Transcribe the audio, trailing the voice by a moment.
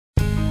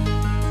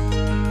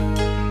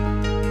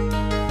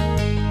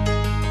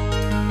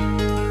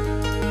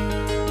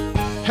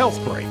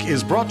Health Break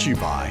is brought to you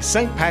by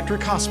St.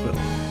 Patrick Hospital.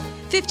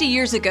 50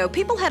 years ago,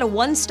 people had a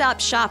one-stop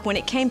shop when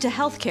it came to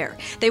health care.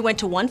 They went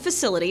to one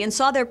facility and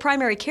saw their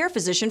primary care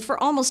physician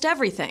for almost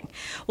everything.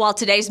 While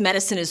today's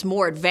medicine is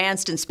more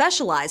advanced and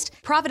specialized,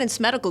 Providence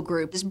Medical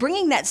Group is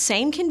bringing that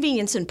same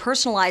convenience and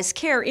personalized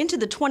care into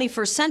the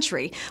 21st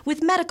century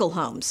with medical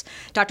homes.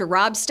 Dr.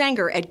 Rob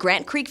Stenger at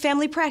Grant Creek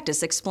Family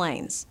Practice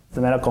explains. The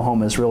medical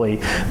home is really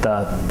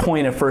the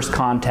point of first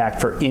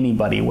contact for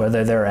anybody,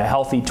 whether they're a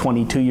healthy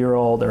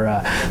 22-year-old or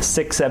a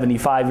sick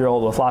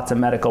 75-year-old with lots of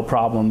medical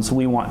problems.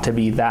 We want to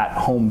be that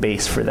home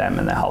base for them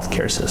in the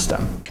healthcare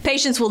system.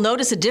 Patients will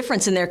notice a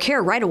difference in their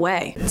care right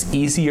away. It's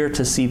easier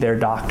to see their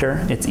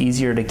doctor. It's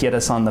easier to get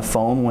us on the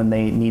phone when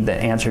they need the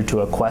answer to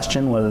a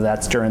question, whether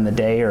that's during the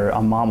day or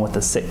a mom with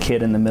a sick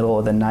kid in the middle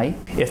of the night.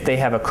 If they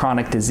have a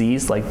chronic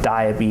disease like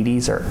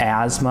diabetes or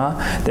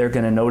asthma, they're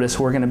going to notice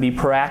we're going to be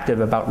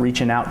proactive about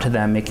reaching out to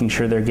them, making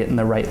sure they're getting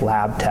the right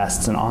lab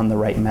tests and on the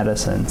right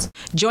medicines.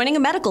 Joining a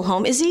medical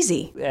home is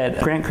easy. At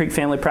Grant Creek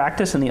Family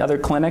Practice and the other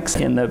clinics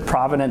in the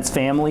Providence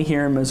family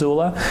here in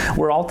Missoula,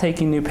 we're all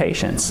taking new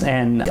patients,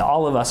 and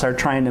all of us are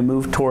trying to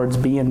move towards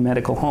being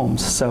medical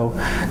homes. So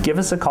give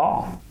us a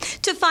call.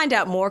 To find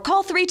out more,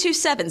 call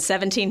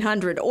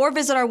 327-1700 or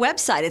visit our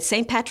website at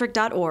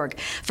stpatrick.org.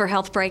 For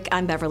Health Break,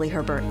 I'm Beverly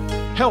Herbert.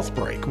 Health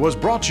Break was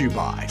brought to you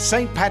by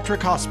St.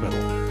 Patrick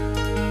Hospital.